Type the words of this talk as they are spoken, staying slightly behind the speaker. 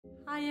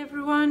Hi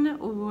everyone,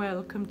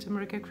 welcome to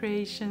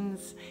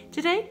MarikaCreations.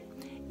 Today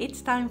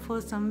it's time for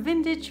some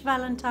vintage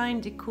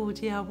Valentine decor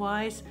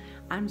DIYs.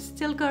 I'm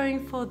still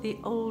going for the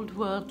old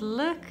world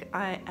look.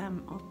 I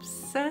am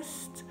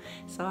obsessed,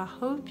 so I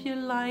hope you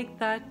like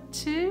that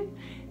too.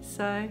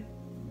 So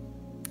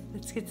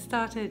let's get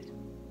started.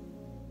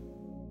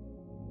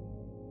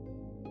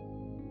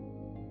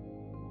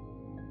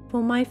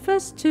 For my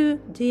first two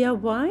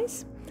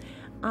DIYs,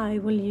 I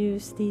will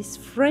use these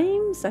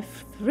frames.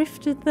 I've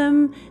thrifted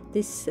them.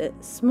 This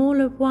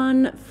smaller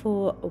one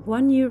for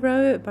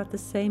 €1, about the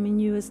same in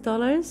US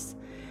dollars,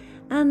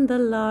 and the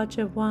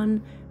larger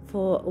one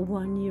for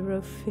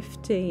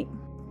 €1.50.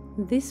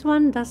 This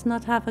one does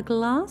not have a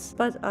glass,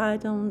 but I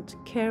don't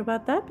care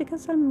about that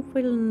because I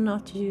will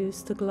not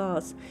use the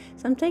glass.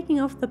 So I'm taking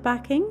off the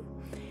backing,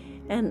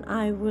 and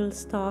I will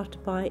start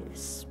by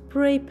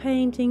spray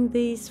painting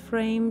these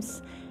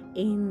frames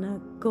in a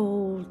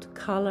gold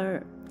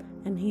color.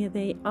 And here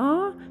they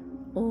are,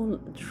 all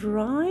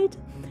dried,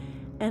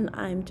 and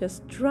I'm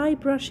just dry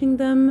brushing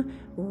them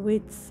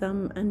with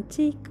some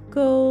antique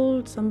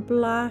gold, some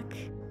black,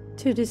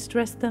 to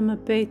distress them a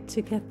bit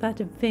to get that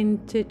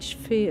vintage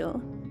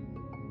feel.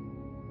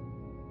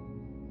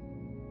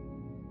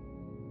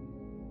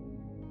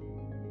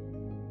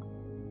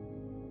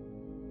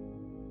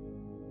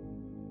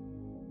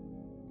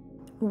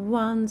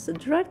 Once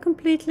dried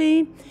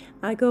completely,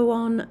 I go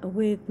on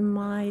with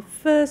my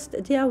first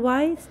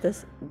DIY. It's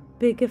this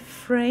bigger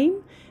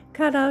frame.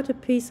 Cut out a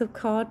piece of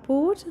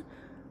cardboard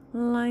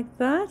like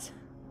that.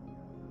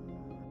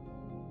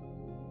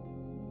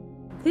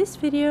 This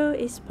video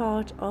is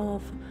part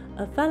of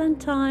a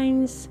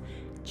Valentine's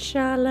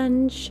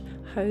challenge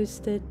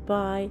hosted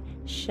by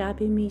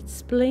Shabby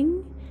Meets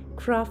Bling,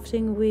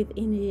 Crafting with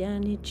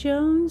Indiana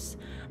Jones,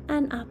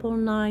 and Apple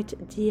Night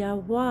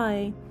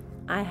DIY.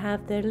 I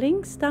have their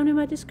links down in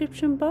my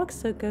description box,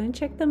 so go and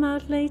check them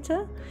out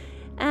later.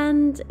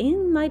 And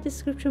in my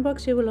description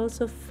box you will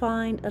also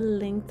find a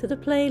link to the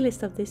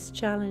playlist of this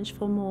challenge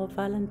for more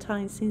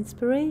Valentine's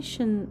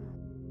inspiration.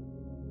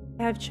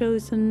 I have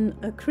chosen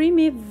a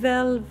creamy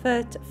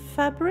velvet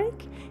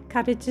fabric,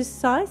 cut it to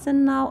size,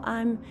 and now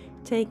I'm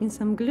taking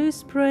some glue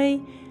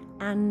spray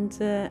and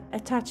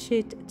attach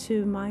it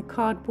to my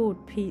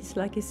cardboard piece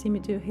like you see me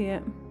do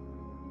here.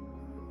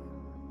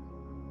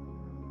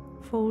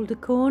 Fold the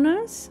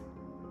corners,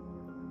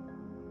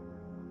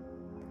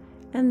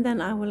 and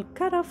then I will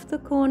cut off the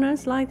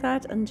corners like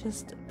that and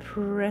just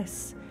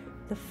press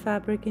the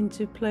fabric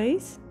into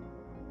place,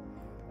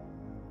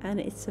 and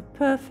it's a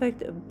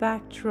perfect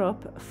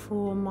backdrop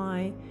for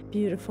my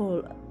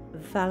beautiful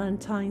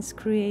Valentine's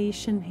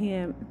creation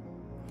here.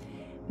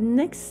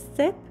 Next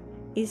step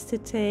is to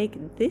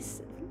take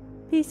this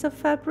piece of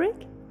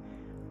fabric,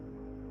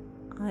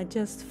 I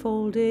just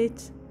fold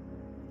it,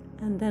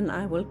 and then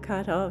I will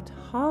cut out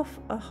half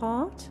a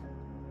heart,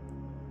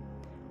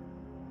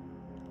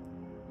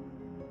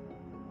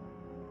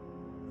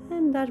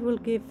 and that will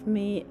give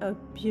me a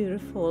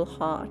beautiful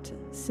heart,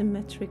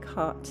 symmetric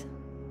heart,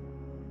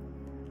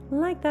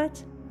 like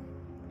that.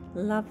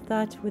 Love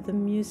that, with the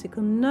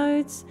musical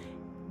notes,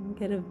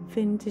 get a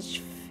vintage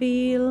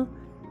feel.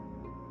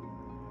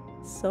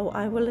 So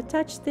I will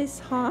attach this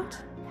heart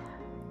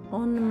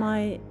on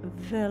my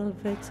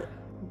velvet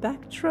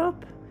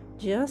backdrop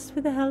just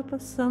with the help of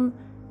some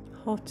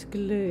hot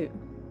glue.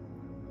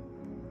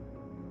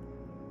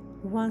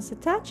 Once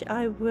attached,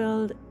 I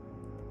will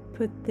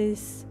put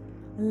this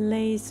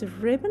lace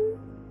ribbon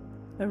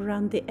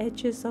around the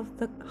edges of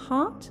the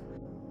heart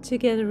to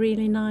get a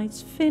really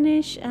nice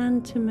finish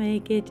and to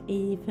make it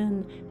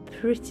even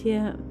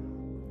prettier.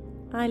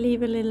 I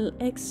leave a little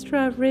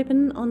extra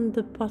ribbon on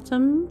the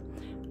bottom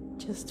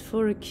just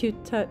for a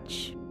cute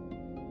touch.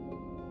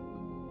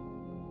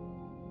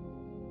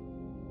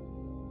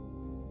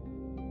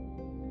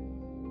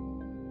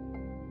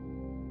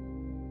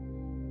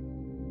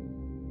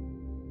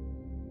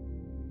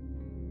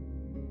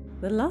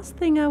 The last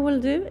thing I will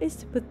do is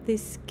to put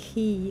this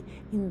key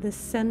in the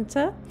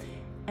center,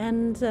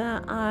 and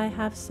I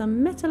have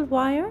some metal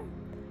wire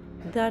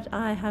that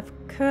I have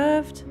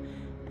curved,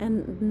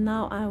 and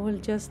now I will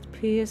just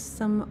pierce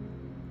some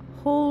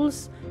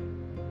holes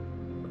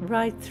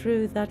right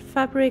through that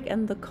fabric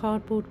and the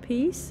cardboard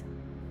piece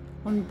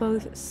on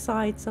both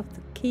sides of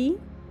the key.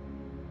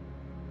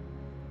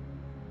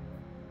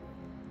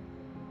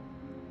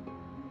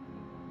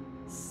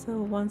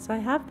 So once I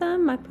have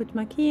them, I put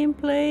my key in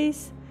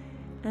place,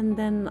 and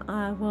then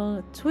I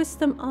will twist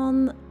them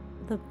on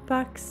the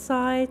back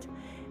side,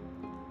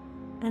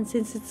 and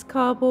since it's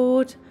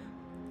cardboard,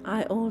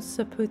 I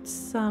also put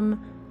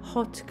some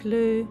hot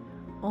glue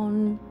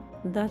on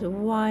that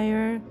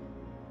wire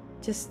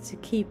just to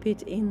keep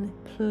it in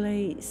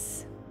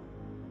place.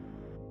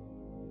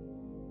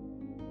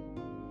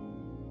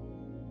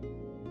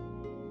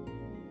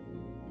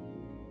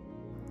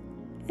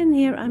 And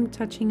here I'm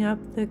touching up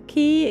the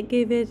key,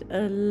 give it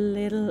a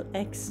little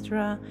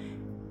extra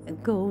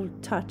gold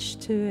touch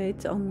to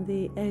it on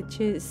the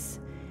edges.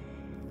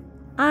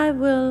 I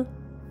will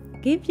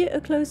give you a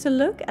closer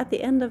look at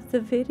the end of the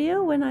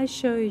video when I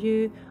show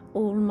you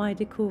all my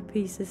decor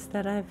pieces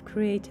that I've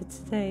created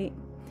today.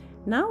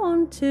 Now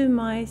on to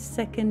my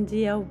second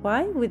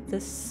DIY with the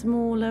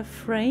smaller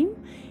frame.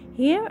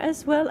 Here,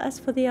 as well as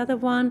for the other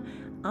one,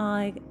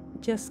 I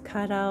just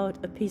cut out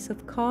a piece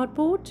of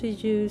cardboard to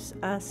use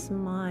as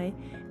my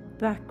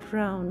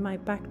background, my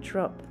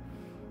backdrop.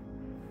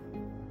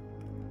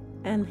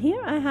 And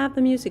here I have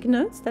the music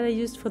notes that I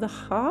used for the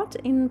heart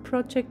in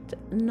project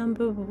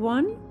number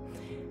 1.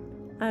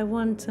 I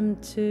want them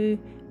to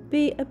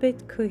be a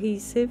bit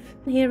cohesive.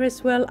 Here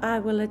as well I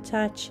will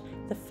attach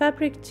the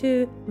fabric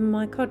to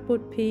my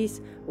cardboard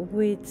piece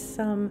with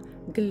some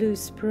glue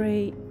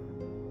spray.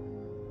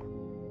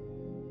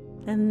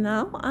 And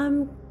now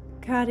I'm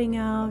cutting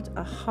out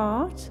a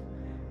heart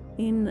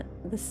in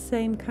the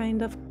same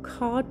kind of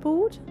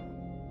cardboard.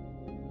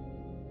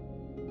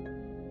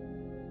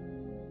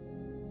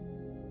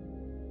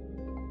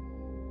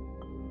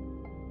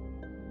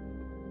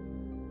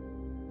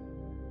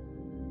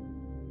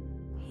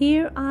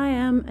 Here I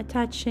am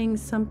attaching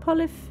some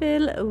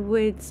polyfill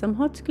with some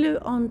hot glue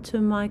onto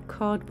my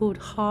cardboard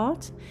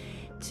heart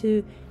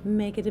to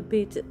make it a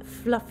bit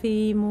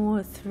fluffy,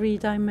 more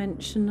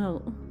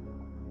three-dimensional.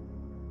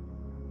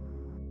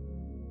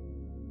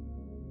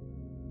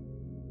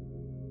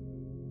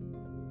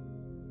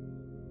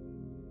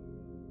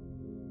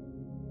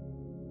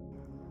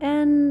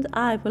 And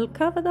I will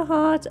cover the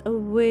heart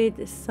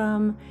with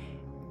some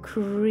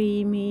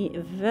creamy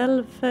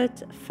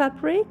velvet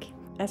fabric,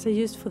 as I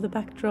used for the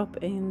backdrop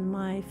in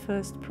my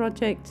first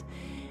project,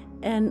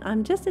 and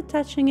I'm just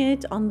attaching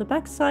it on the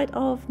back side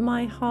of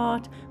my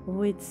heart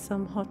with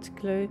some hot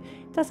glue.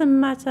 Doesn't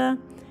matter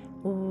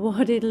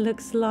what it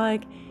looks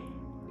like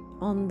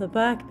on the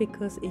back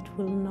because it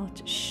will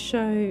not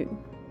show.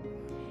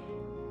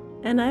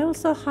 And I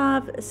also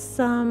have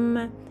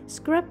some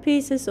scrap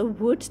pieces of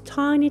wood,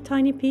 tiny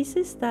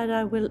pieces that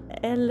I will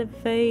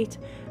elevate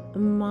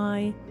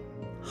my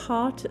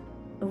heart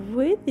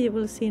with. You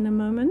will see in a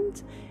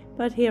moment.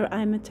 But here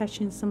I'm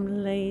attaching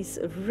some lace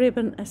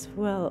ribbon as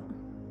well.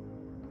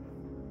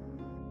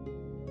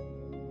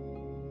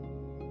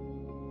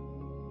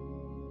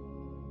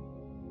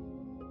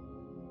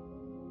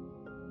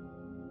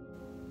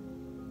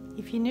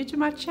 If you're new to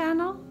my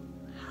channel,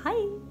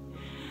 hi!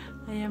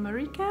 I am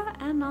Marika,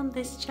 and on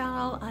this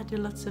channel I do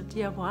lots of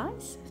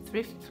DIYs,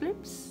 thrift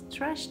flips,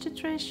 trash to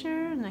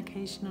treasure, an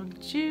occasional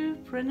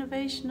dupe,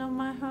 renovation of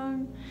my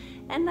home,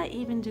 and I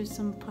even do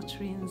some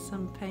pottery and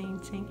some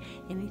painting,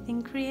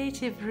 anything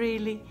creative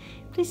really.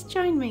 Please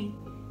join me,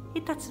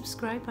 hit that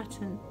subscribe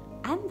button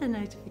and the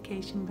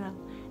notification bell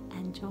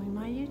and join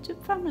my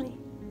YouTube family.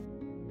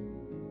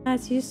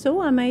 As you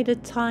saw, I made a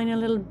tiny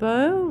little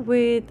bow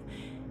with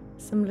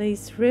some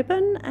lace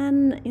ribbon,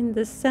 and in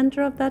the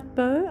center of that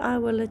bow I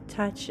will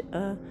attach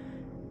a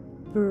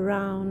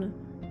brown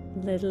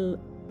little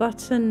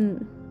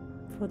button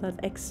for that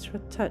extra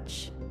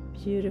touch.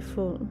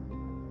 Beautiful,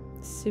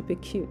 super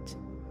cute.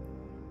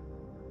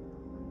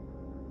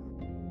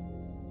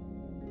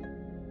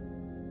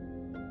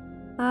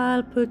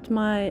 I'll put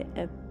my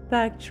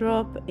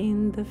backdrop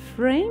in the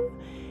frame,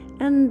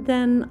 and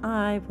then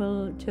I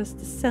will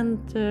just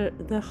center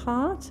the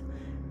heart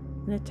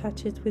and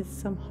attach it with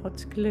some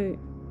hot glue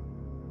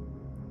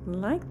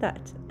like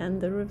that, and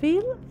the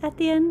reveal at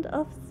the end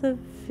of the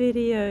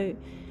video.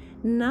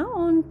 Now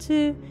on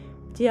to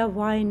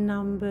DIY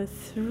number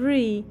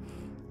 3,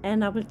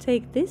 and I will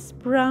take this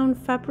brown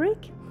fabric,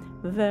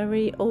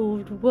 very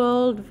old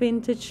world,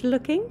 vintage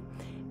looking.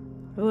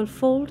 I will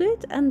fold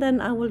it, and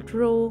then I will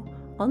draw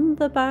on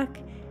the back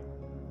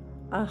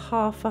a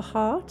half a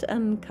heart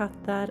and cut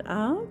that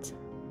out,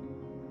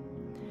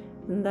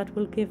 and that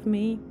will give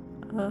me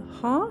a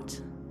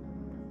heart.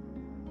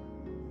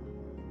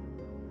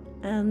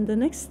 And the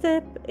next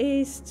step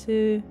is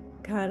to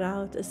cut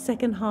out a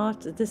second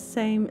heart the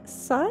same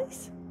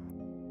size.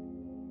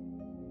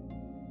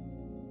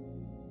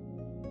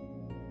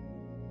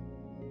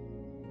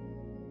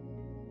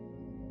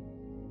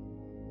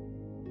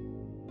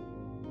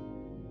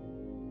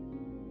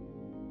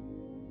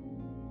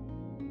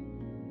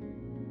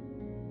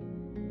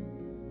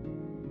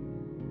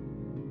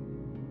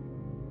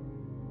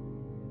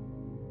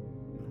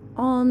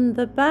 On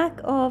the back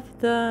of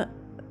the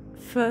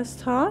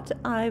first heart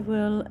I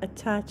will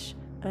attach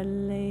a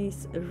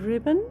lace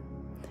ribbon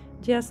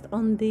just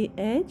on the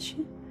edge.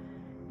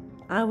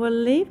 I will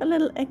leave a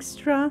little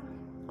extra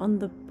on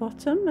the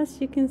bottom,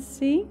 as you can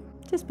see,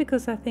 just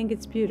because I think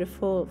it's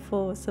beautiful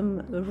for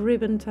some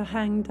ribbon to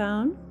hang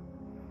down.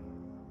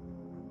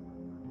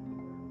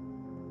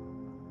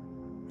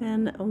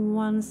 And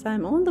once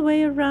I'm all the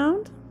way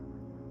around,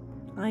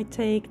 I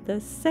take the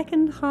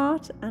second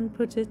heart and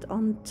put it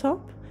on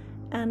top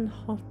and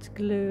hot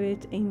glue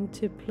it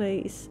into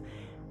place,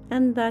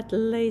 and that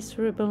lace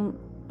ribbon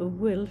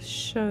will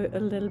show a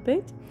little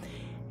bit.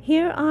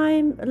 Here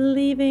I'm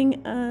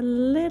leaving a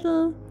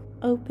little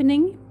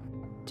opening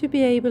to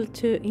be able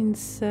to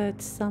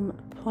insert some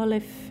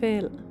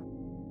polyfill.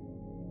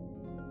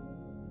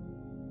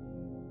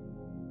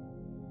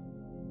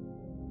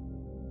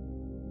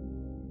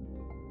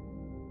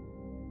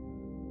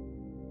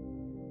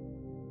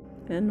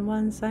 And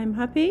once I'm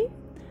happy,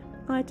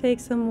 I take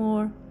some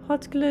more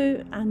hot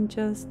glue and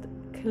just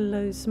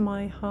close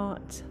my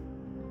heart.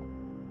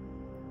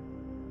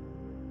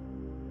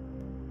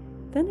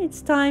 Then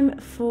it's time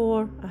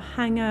for a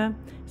hanger,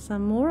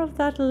 some more of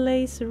that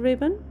lace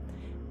ribbon,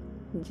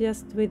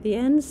 just with the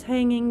ends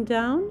hanging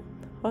down,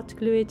 hot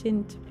glue it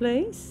into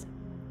place.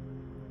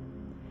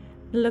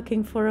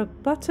 Looking for a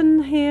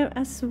button here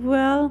as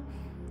well,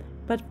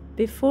 but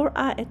before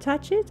I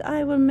attach it,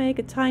 I will make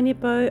a tiny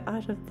bow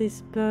out of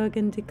this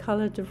burgundy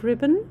colored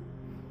ribbon.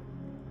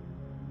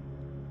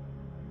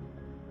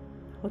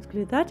 Hot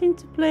glue that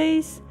into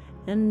place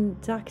and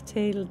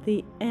ducktail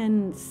the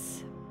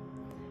ends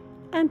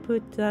and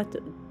put that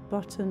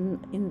button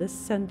in the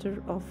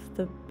center of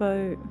the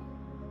bow.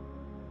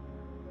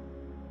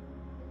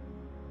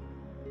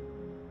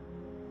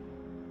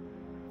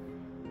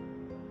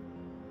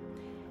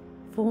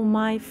 For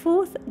my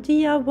fourth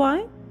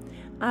DIY,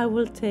 I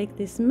will take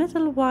this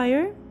metal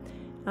wire,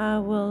 I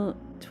will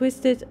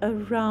twist it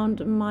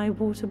around my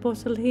water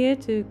bottle here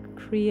to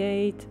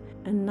create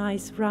a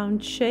nice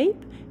round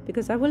shape,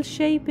 because I will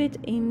shape it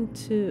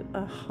into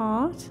a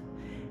heart.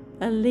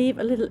 I'll leave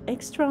a little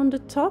extra on the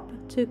top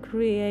to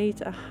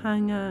create a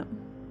hanger.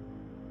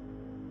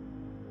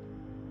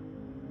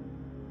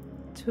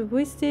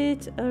 Twist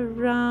it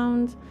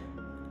around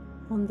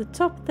on the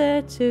top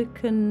there to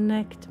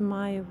connect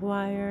my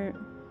wire.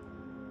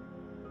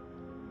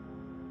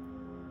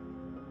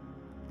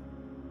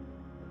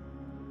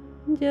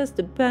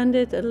 Just bend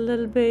it a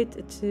little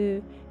bit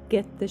to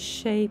get the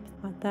shape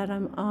that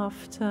I'm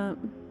after.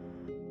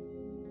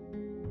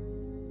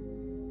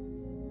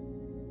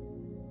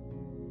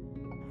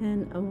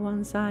 And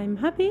once I'm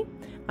happy,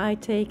 I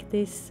take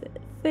this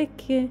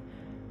thick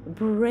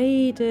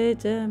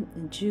braided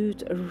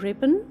jute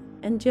ribbon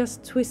and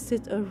just twist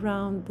it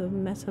around the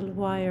metal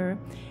wire.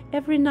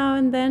 Every now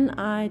and then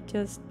I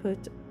just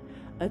put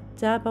a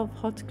dab of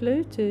hot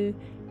glue to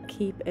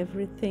keep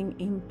everything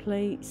in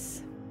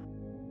place.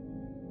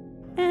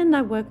 And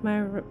I work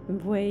my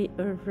way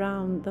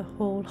around the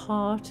whole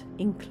heart,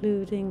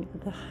 including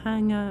the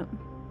hanger.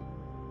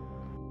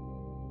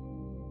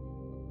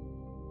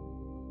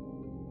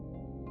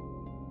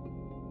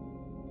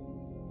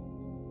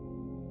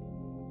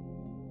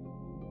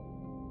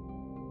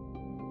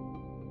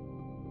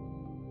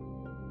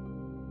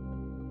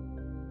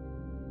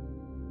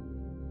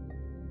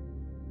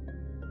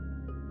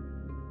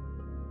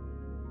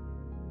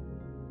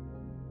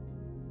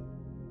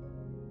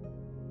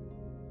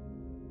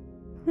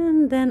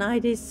 And then I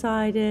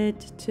decided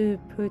to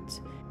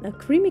put a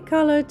creamy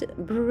colored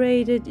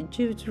braided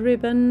jute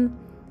ribbon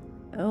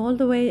all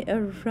the way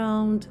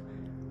around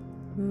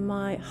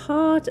my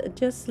heart,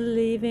 just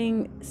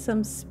leaving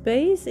some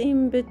space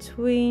in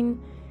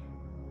between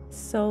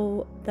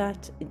so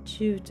that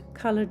jute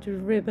colored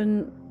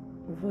ribbon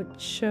would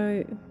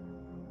show.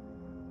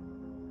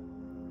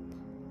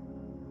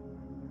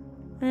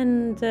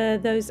 And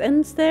those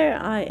ends there,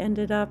 I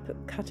ended up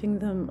cutting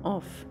them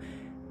off.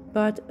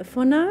 But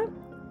for now,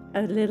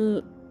 a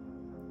little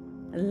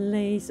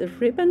lace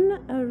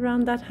ribbon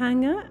around that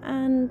hanger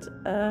and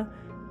a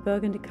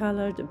burgundy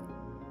colored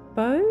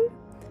bow,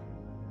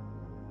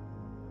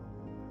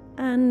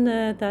 and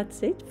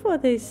that's it for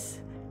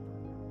this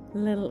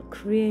little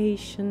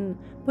creation.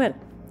 Well,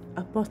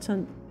 a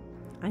button.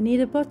 I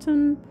need a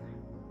button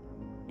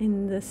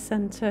in the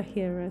center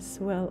here as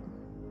well.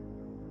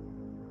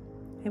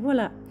 Et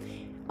voila.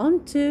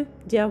 On to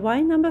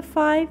DIY number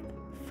 5,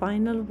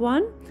 final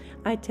one.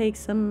 I take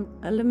some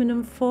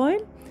aluminum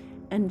foil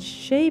and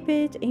shape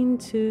it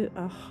into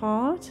a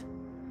heart,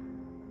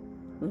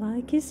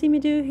 like you see me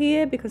do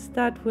here, because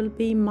that will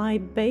be my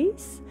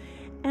base.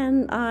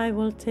 And I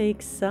will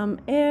take some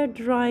air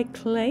dry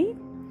clay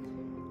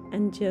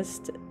and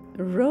just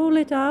roll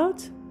it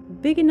out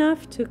big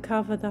enough to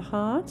cover the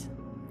heart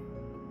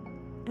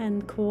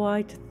and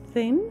quite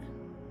thin,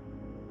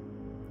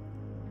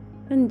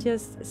 and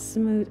just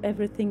smooth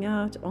everything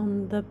out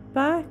on the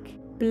back.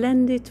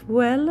 Blend it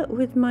well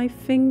with my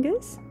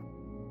fingers.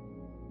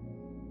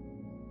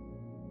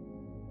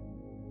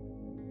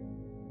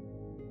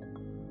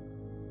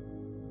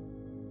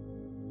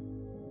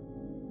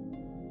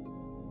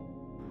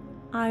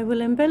 I will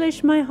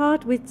embellish my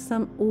heart with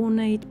some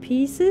ornate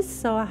pieces.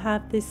 So I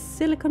have this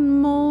silicone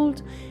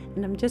mold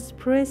and I'm just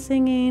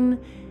pressing in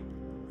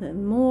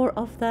more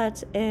of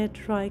that air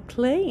dry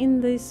clay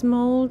in these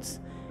molds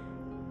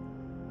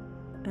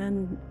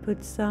and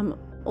put some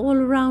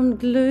all-round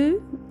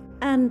glue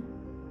and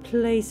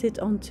place it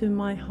onto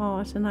my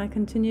heart, and I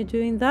continue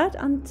doing that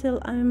until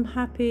I'm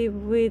happy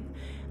with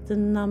the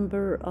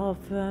number of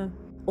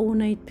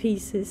ornate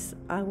pieces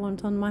I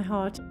want on my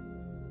heart.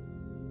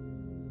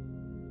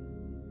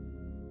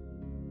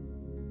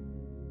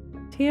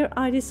 Here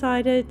I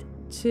decided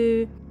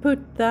to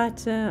put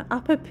that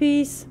upper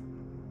piece,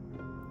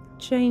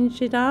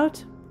 change it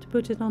out to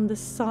put it on the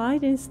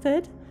side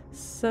instead.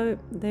 So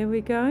there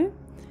we go,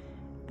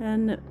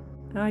 and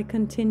I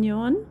continue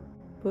on.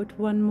 Put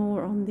one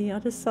more on the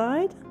other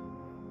side,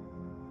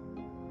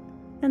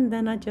 and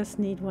then I just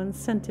need one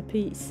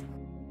centerpiece.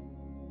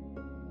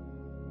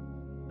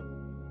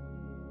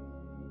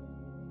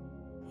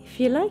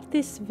 you like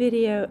this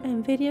video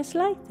and videos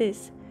like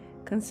this,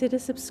 consider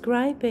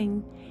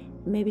subscribing.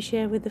 Maybe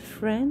share with a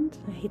friend,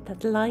 hit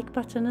that like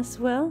button as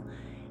well.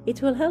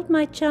 It will help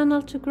my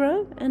channel to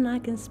grow and I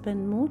can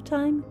spend more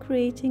time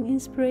creating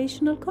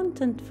inspirational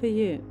content for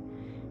you.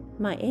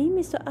 My aim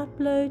is to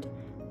upload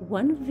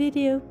 1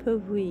 video per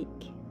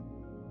week.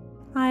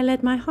 I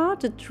let my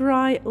heart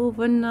dry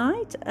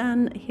overnight,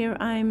 and here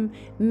I'm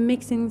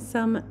mixing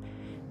some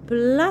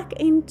black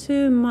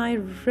into my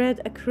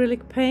red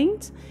acrylic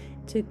paint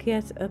to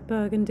get a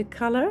burgundy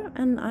color,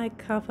 and I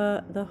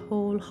cover the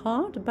whole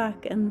heart,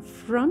 back and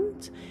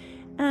front,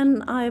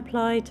 and I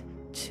applied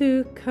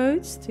 2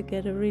 coats to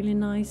get a really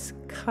nice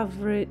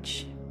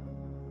coverage.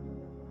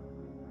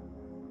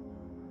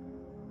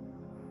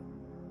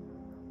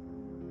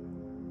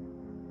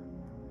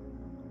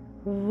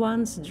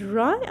 Once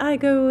dry, I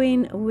go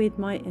in with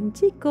my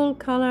antique gold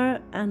color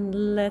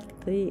and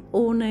let the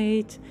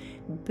ornate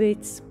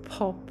bits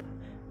pop.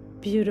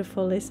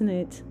 Beautiful, isn't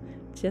it?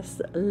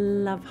 Just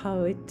love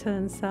how it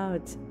turns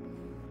out.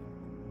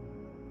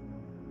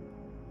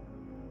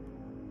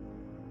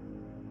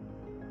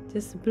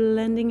 Just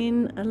blending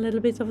in a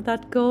little bit of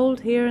that gold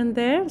here and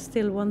there.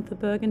 Still want the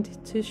burgundy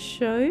to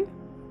show.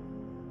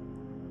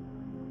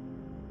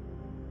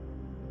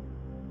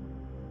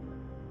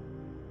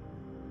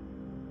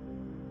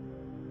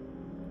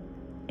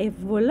 Et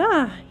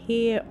voila!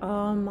 Here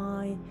are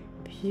my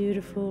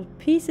beautiful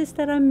pieces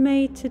that I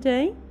made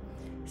today.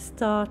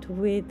 Start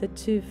with the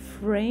 2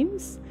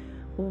 frames,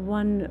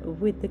 one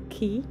with the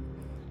key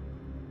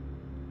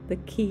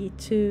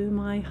to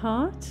my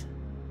heart,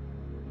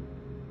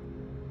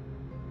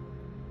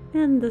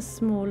 and the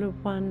smaller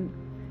one,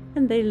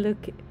 and they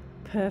look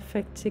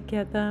perfect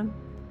together,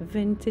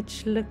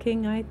 vintage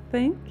looking, I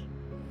think.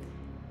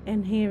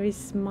 And here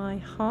is my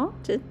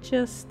heart. I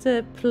just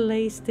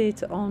placed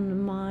it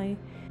on my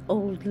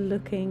old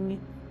looking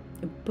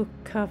book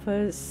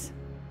covers.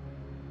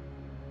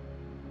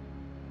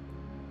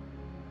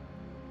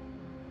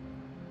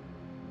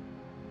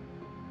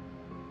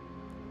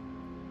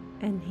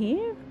 And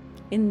here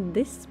in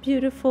this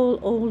beautiful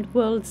old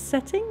world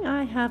setting,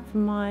 I have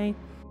my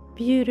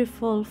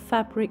beautiful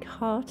fabric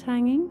heart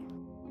hanging.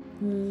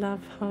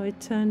 Love how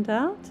it turned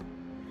out.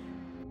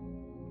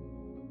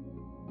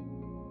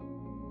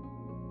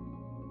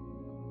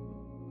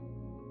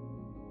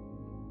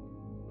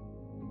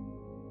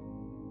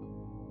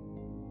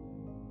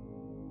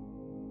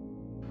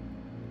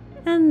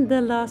 And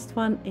the last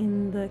one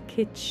in the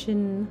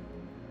kitchen.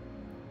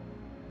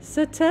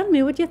 So tell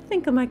me what you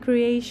think of my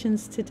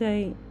creations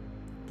today.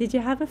 Did you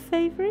have a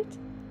favorite?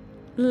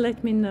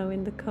 Let me know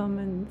in the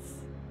comments.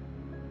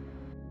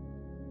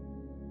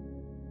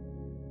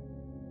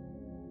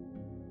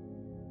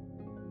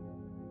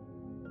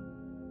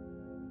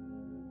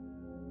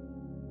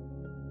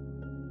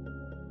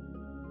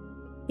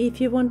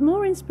 If you want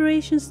more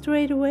inspiration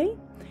straight away,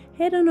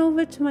 head on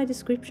over to my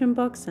description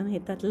box and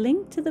hit that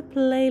link to the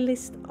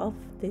playlist of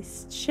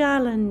this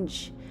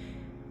challenge.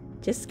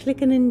 Just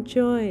click and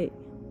enjoy.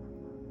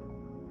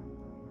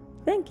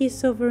 Thank you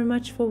so very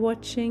much for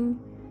watching.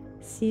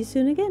 See you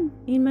soon again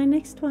in my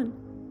next one.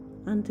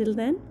 Until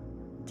then,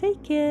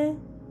 take care.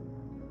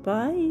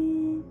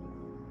 Bye.